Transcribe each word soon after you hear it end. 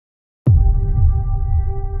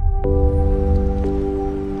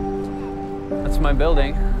to my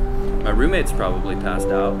building. My roommate's probably passed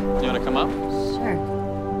out. You wanna come up? Sure.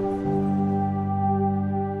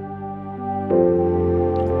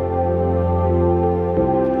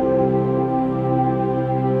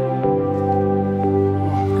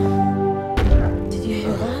 Did you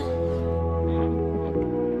hear that?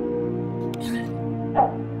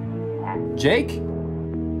 Jake?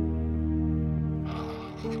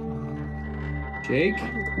 Jake?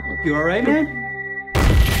 You alright, man?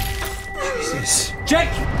 Jesus. Jake!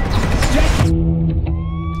 Jake!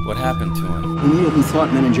 What happened to him? Immediately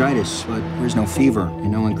thought meningitis, but there's no fever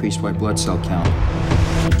and no increased white blood cell count.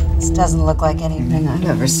 This doesn't look like anything I've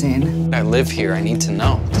ever seen. I live here. I need to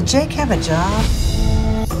know. Did Jake have a job?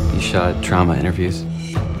 You shot trauma interviews?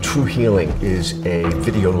 True Healing is a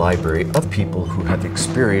video library of people who have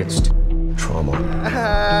experienced trauma.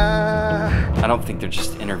 I don't think they're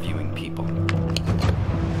just interviewing people.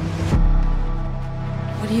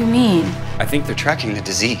 What do you mean? I think they're tracking the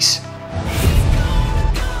disease.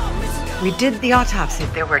 We did the autopsy.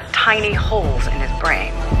 There were tiny holes in his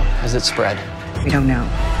brain. Has it spread? We don't know.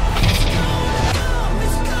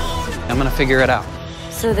 I'm gonna figure it out.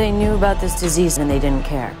 So they knew about this disease and they didn't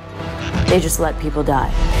care. They just let people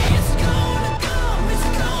die.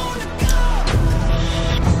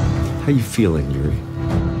 How you feeling, Yuri?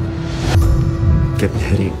 Getting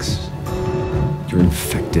headaches? You're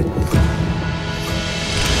infected.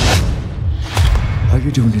 All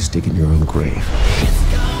you're doing is digging your own grave.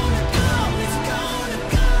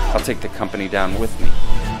 I'll take the company down with me.